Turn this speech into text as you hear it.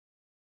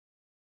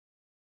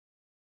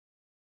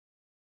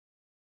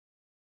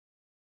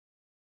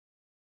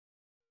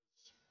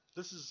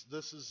This is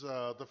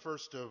the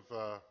first of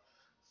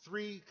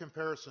three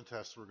comparison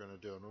tests we're going to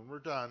do, and when we're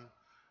done,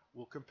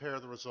 we'll compare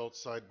the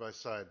results side by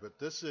side. But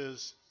this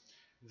is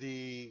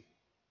the,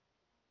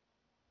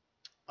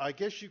 I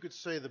guess you could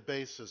say, the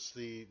basis,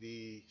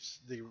 the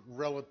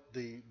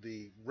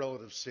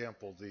relative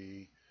sample,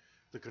 the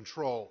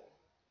control,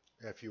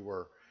 if you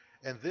were.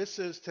 And test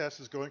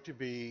is going to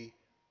be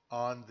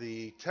on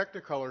the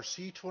Technicolor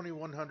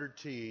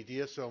C2100T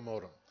DSL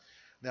modem.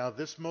 Now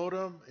this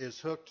modem is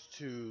hooked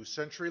to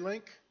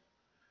Centurylink.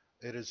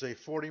 It is a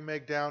 40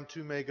 meg down,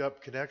 2 meg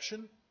up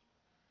connection.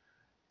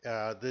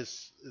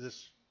 This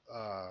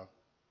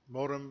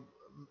modem,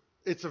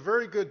 it's a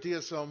very good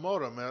DSL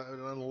modem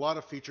and a lot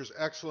of features,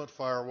 excellent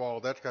firewall,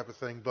 that type of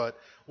thing. But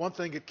one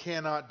thing it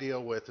cannot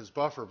deal with is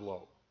buffer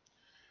bloat,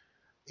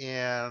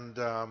 and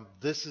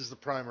this is the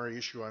primary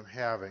issue I'm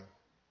having.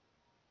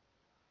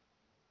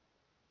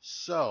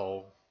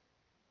 So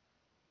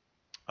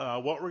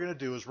what we're going to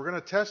do is we're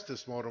going to test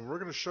this modem. We're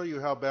going to show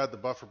you how bad the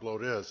buffer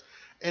bloat is,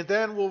 and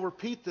then we'll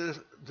repeat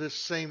this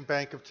same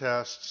bank of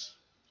tests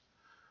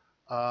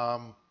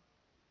um,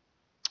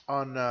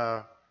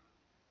 on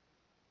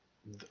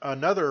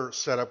another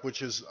setup,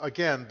 which is,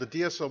 again, the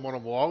DSL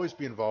modem will always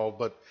be involved,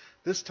 but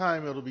this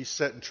time it'll be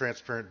set in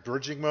transparent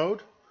bridging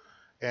mode,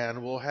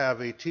 and we'll have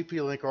a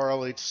TP-Link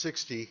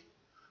RLH60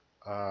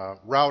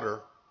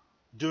 router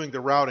doing the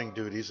routing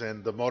duties,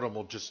 and the modem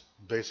will just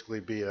basically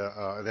be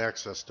an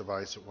access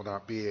device. It will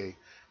not be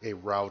a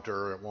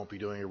router. It won't be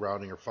doing a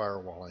routing or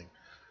firewalling.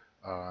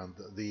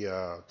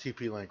 The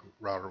TP-Link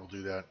router will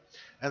do that.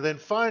 And then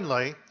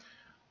finally,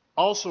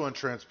 also in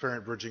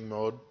transparent bridging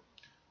mode,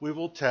 we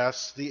will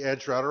test the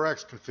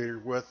Edgerouter-X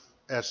configured with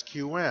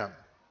SQM,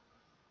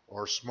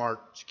 or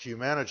Smart Queue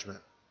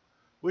Management,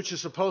 which is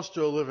supposed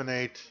to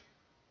eliminate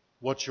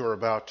what you're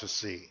about to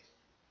see.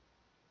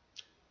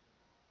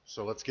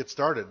 So let's get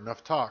started.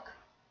 Enough talk.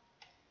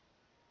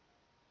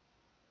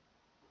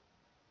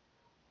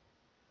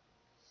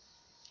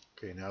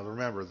 Okay, now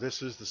remember,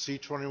 this is the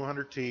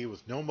C2100T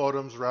with no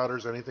modems,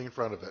 routers, anything in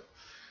front of it.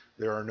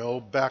 There are no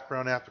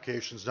background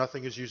applications.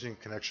 Nothing is using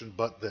connection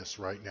but this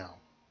right now.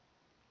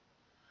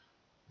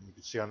 And you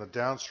can see on the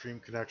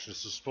downstream connection,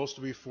 this is supposed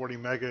to be 40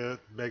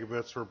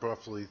 megabits for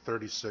roughly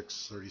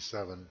 36,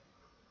 37.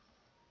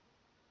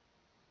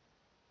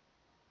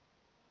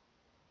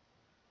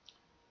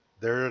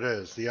 There it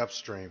is, the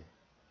upstream.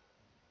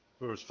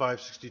 It was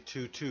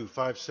 562.2,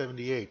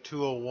 578,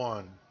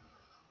 201,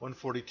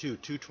 142,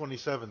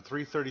 227,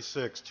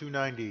 336,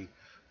 290,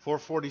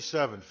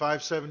 447,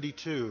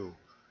 572,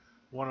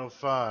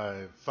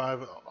 105,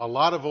 5, a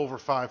lot of over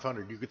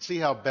 500. You could see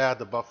how bad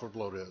the buffer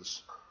bloat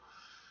is.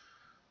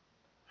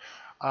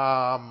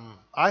 I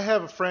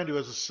have a friend who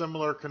has a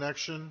similar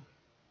connection,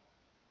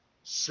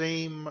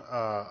 same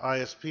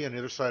ISP on the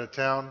other side of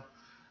town.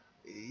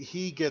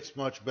 He gets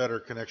much better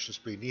connection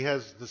speed. He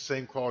has the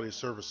same quality of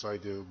service I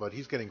do, but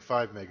he's getting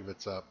 5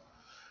 megabits up.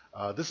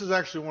 This is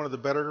actually one of the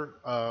better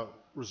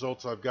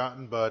results I've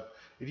gotten, but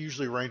it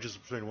usually ranges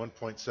between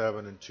 1.7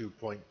 and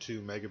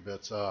 2.2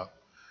 megabits up.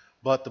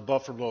 But the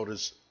buffer bloat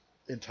is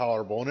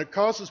intolerable, and it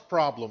causes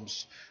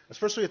problems,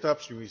 especially at the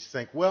upstream. You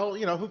think, well,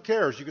 you know, who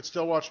cares? You could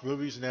still watch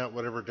movies and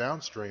whatever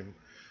downstream.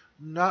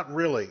 Not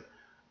really.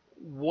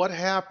 What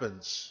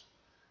happens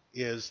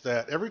is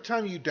that every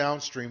time you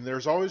downstream,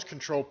 there's always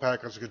control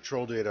packets of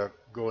control data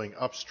going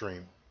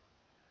upstream.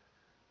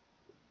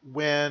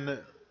 When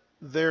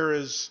there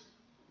is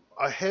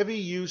a heavy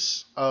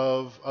use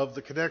of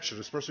the connection,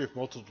 especially if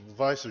multiple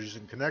devices are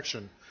using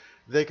connection,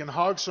 they can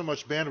hog so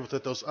much bandwidth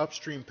that those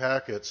upstream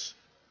packets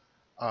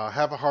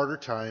have a harder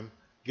time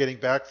getting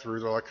back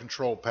through. They're like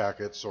control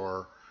packets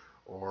or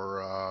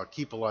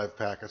keep alive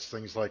packets,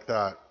 things like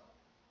that.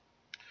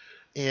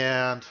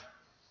 And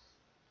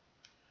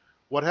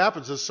what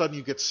happens is suddenly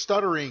you get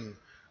stuttering,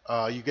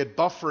 you get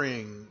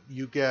buffering,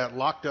 you get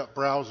locked up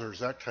browsers,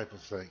 that type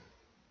of thing.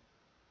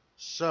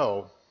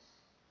 So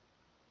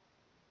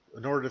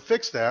in order to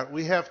fix that,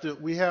 we have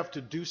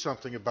to do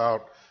something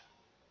about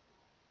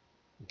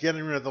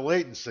getting rid of the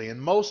latency.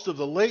 And most of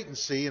the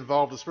latency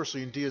involved,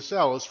 especially in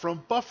DSL, is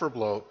from buffer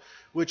bloat,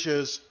 which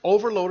is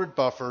overloaded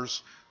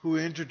buffers who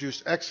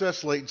introduce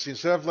excess latency.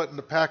 Instead of letting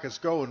the packets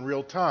go in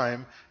real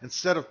time,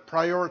 instead of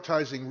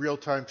prioritizing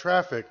real-time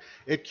traffic,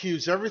 it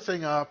queues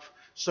everything up,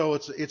 so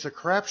it's a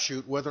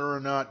crapshoot whether or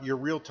not your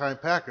real-time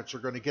packets are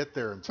going to get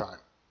there in time.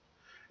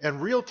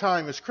 And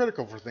real-time is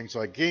critical for things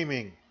like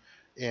gaming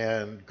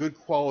and good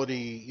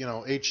quality, you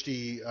know,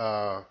 HD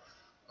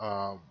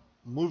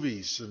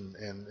movies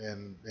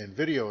and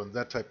video and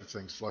that type of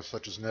thing,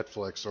 such as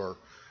Netflix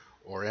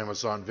or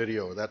Amazon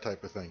Video, that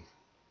type of thing.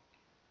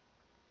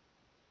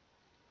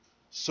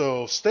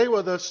 So stay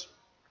with us,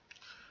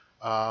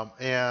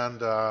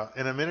 and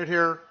in a minute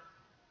here,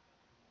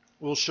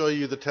 we'll show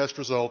you the test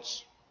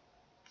results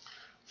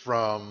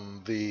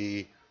from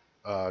the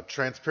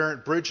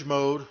transparent bridge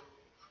mode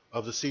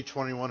of the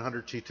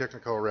C2100T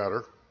Technicolor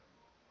router,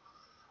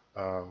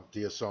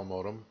 DSL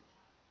modem,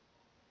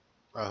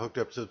 hooked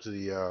up to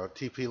the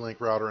TP-Link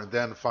router, and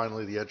then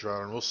finally the Edge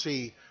router. And we'll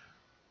see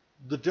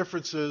the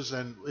differences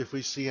and if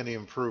we see any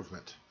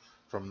improvement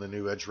from the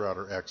new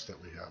Edgerouter-X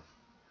that we have.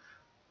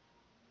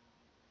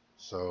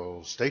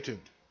 So stay tuned.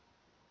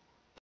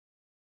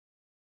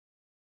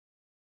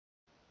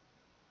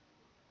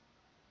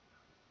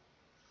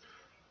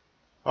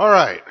 All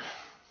right.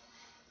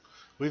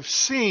 We've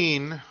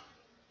seen,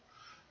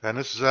 and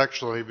this is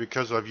actually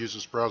because I've used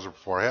this browser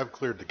before, I have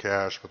cleared the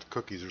cache, but the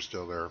cookies are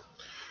still there.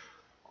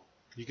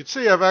 You can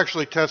see I've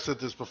actually tested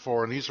this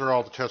before, and these are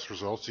all the test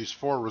results, these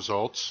 4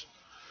 results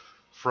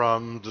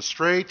from the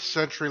straight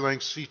Centurylink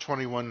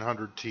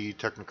C2100T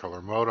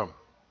Technicolor modem.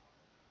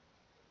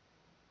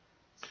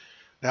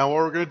 Now what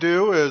we're going to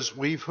do is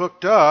we've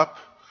hooked up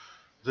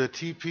the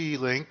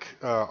TP-Link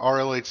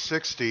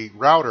RL860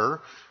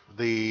 router.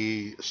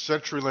 The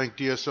Centurylink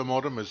DSL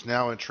modem is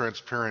now in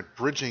transparent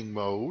bridging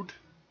mode.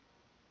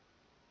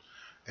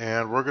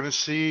 And we're going to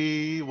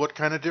see what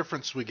kind of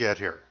difference we get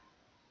here.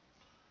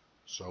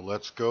 So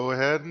let's go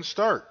ahead and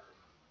start.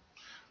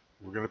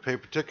 We're going to pay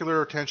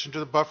particular attention to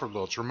the buffer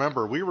bloats.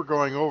 Remember, we were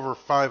going over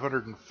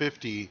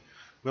 550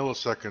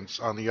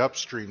 milliseconds on the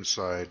upstream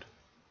side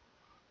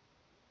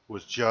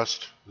with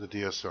just the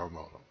DSL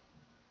modem.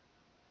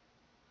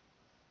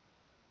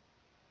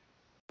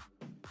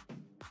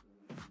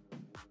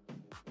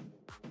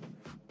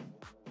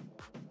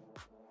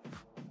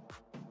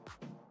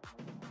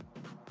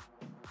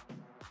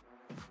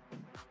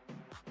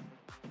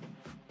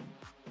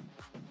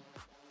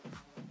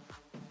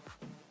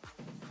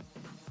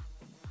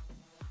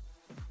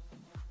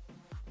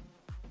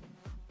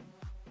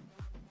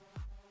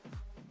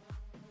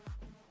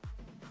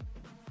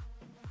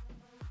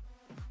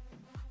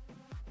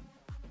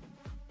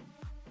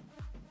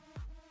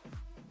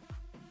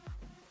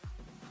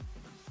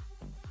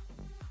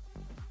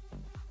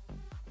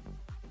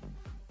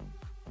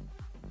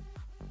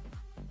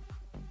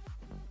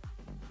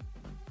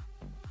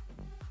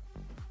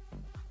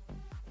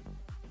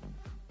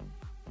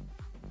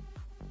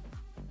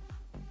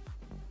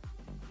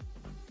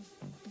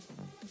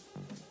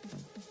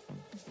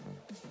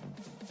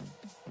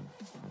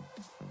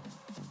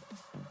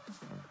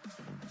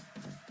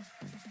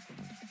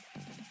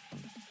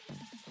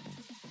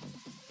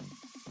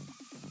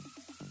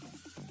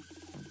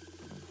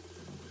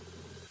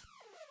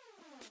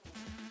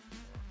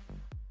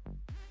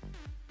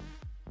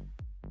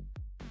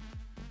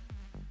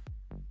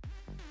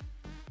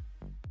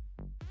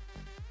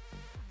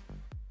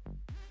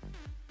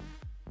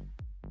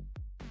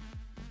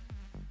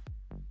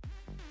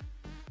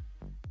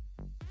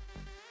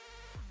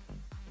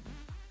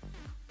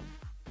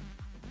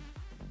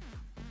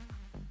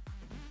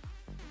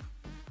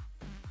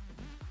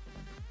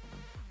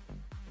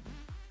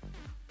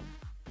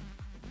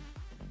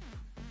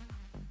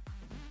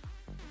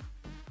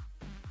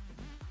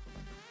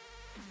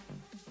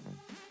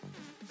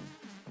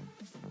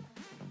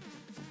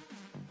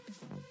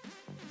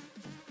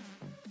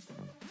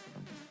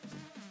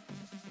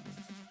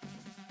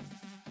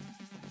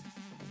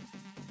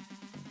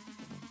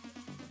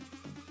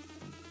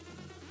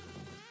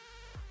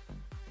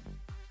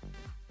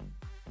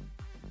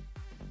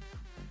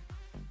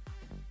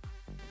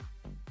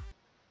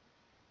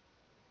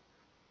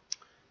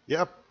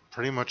 Yep,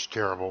 pretty much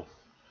terrible.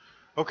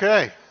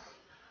 Okay,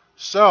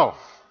 so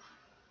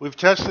we've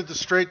tested the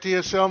straight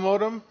DSL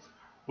modem.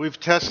 We've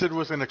tested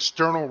with an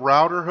external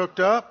router hooked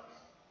up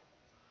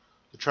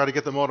to try to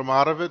get the modem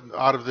out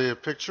of the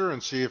picture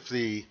and see if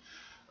the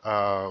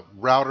a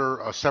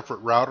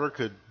separate router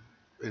could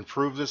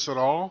improve this at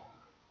all.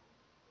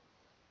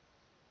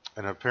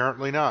 And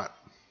apparently not.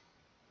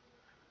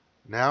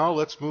 Now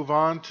let's move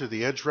on to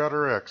the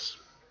Edgerouter-X.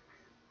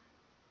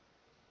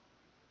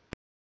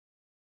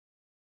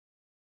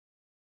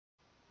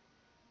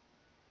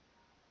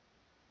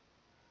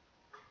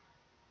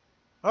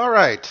 All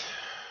right,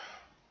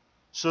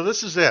 so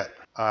this is it.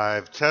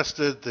 I've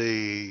tested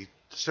the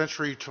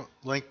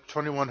Centurylink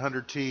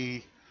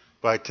 2100T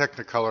by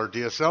Technicolor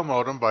DSL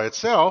modem by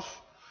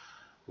itself,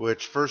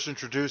 which first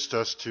introduced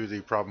us to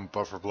the problem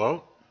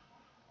Bufferbloat.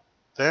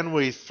 Then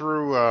we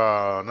threw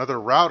another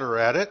router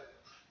at it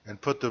and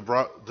put the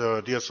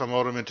DSL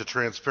modem into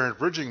transparent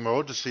bridging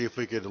mode to see if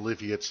we could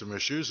alleviate some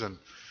issues, and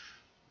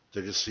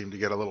they just seemed to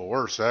get a little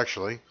worse,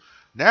 actually.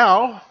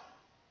 Now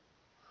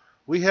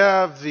we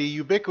have the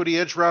Ubiquiti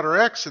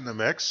Edgerouter-X in the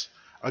mix.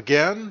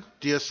 Again,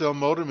 DSL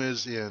modem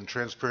is in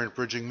transparent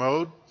bridging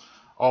mode.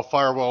 All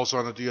firewalls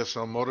on the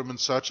DSL modem and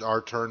such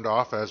are turned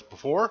off as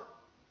before.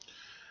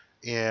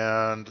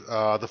 And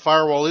the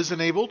firewall is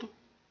enabled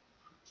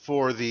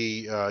for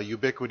the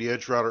Ubiquiti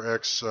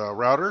Edgerouter-X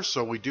router,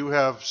 so we do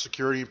have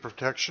security and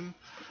protection.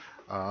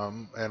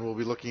 And we'll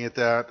be looking at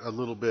that a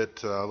little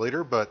bit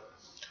later. But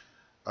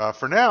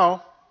for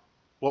now,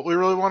 what we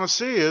really want to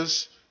see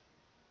is,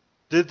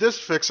 did this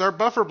fix our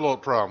buffer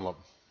bloat problem?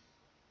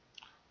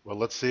 Well,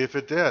 let's see if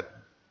it did.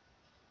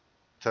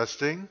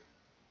 Testing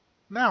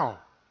now.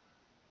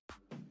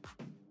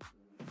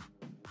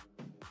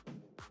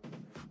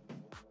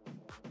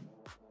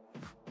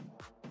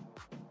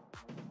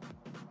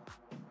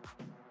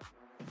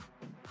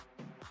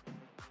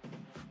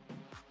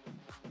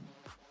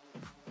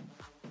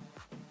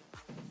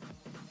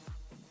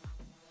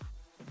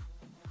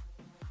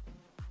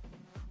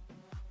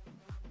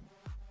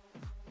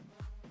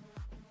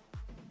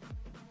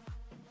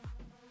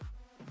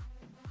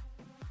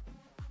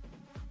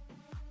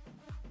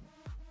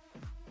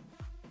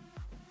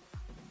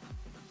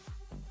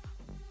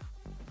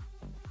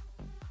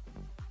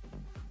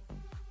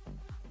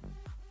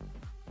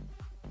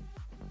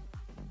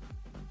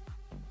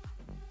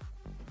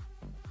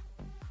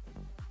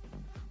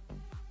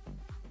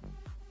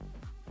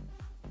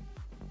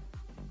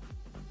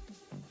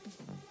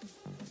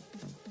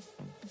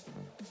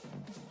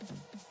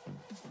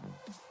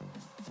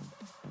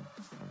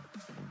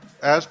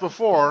 as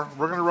before,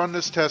 we're going to run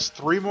this test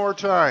 3 more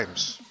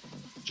times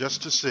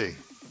just to see.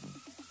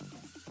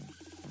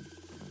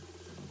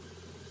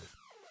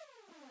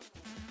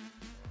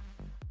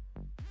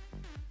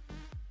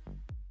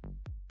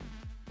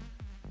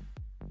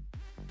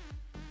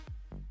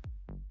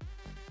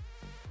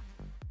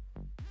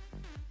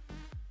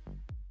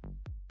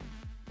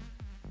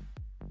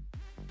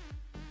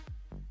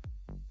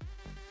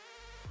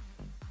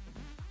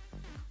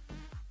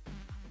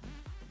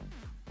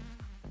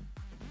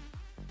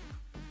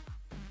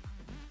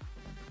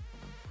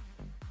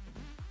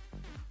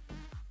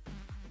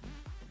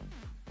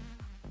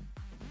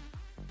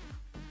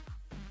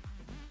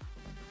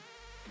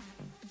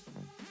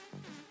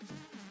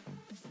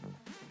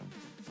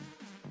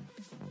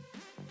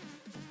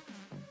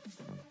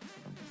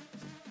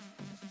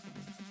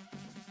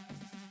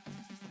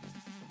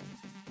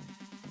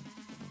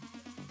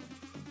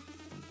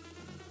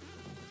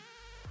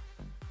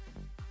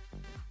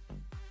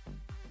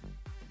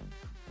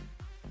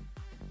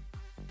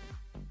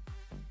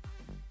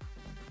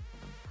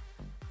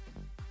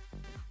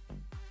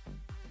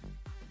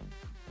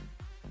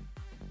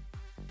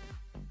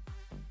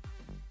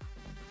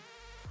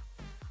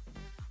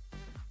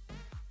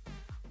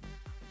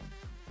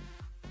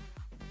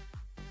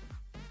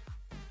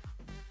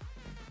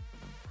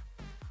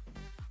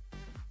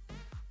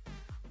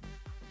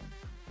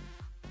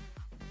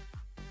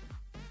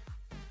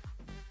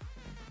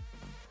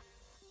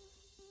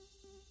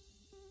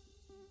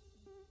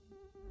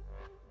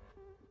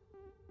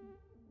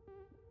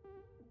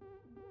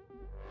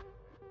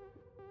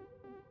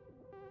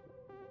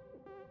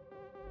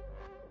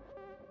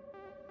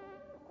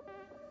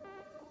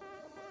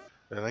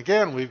 And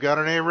again, we've got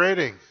an A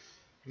rating.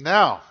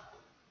 Now,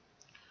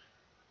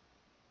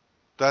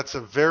 that's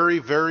a very,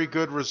 very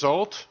good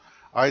result.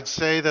 I'd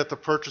say that the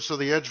purchase of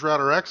the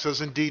Edgerouter-X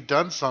has indeed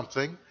done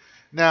something.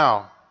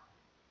 Now,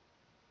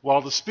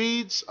 while the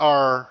speeds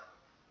are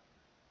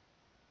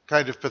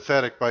kind of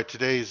pathetic by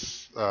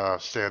today's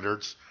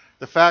standards,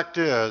 the fact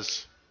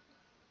is,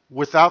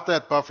 without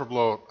that buffer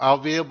bloat, I'll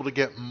be able to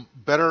get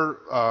better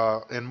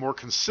and more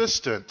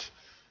consistent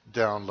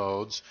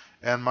downloads,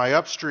 and my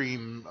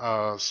upstream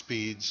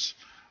speeds,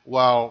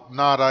 while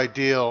not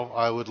ideal,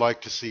 I would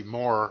like to see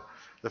more.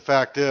 The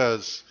fact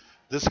is,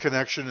 this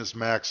connection is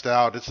maxed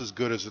out. It's as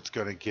good as it's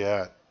going to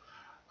get.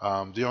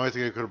 The only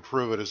thing that could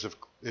improve it is if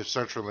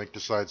Centurylink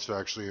decides to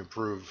actually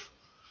improve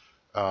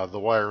the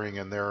wiring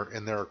in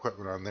their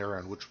equipment on their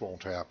end, which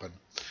won't happen.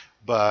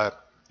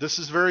 But this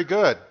is very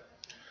good.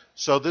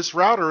 So this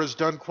router has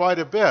done quite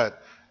a bit.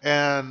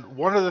 And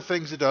one of the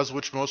things it does,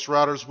 which most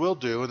routers will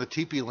do, and the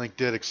TP-Link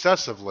did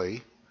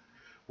excessively,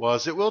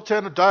 was it will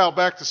tend to dial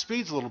back the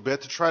speeds a little bit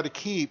to try to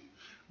keep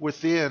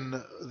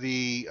within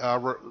the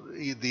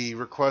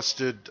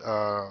requested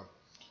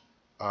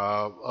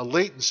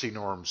latency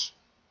norms.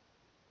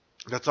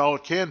 That's all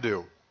it can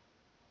do.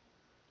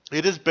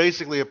 It is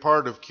basically a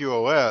part of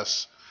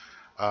QoS,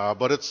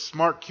 but it's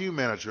smart queue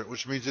management,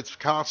 which means it's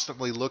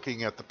constantly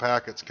looking at the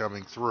packets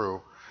coming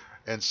through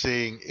and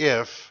seeing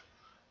if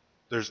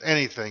there's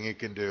anything it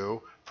can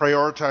do,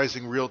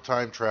 prioritizing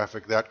real-time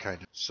traffic, that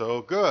kind of.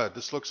 So good.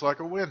 This looks like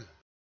a win.